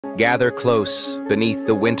Gather close beneath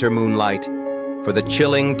the winter moonlight for the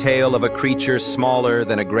chilling tale of a creature smaller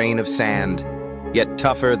than a grain of sand, yet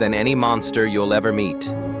tougher than any monster you'll ever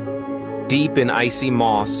meet. Deep in icy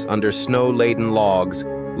moss under snow-laden logs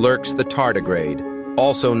lurks the tardigrade,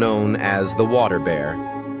 also known as the water bear.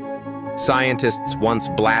 Scientists once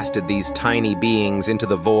blasted these tiny beings into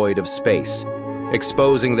the void of space,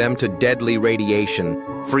 exposing them to deadly radiation,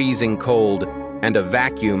 freezing cold, and a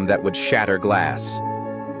vacuum that would shatter glass.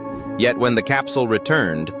 Yet when the capsule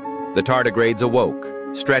returned, the tardigrades awoke,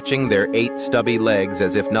 stretching their 8 stubby legs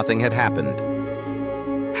as if nothing had happened.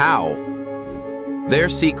 How? Their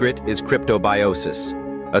secret is cryptobiosis,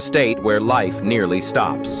 a state where life nearly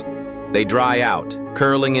stops. They dry out,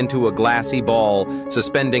 curling into a glassy ball,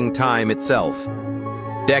 suspending time itself.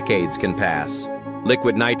 Decades can pass.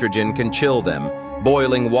 Liquid nitrogen can chill them,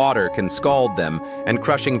 boiling water can scald them, and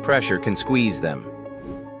crushing pressure can squeeze them.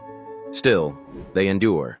 Still, they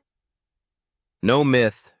endure. No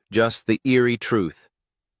myth, just the eerie truth.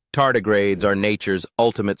 Tardigrades are nature's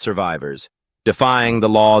ultimate survivors, defying the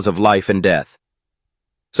laws of life and death.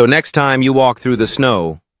 So next time you walk through the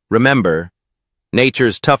snow, remember,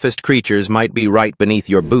 nature's toughest creatures might be right beneath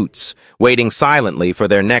your boots, waiting silently for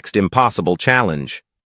their next impossible challenge.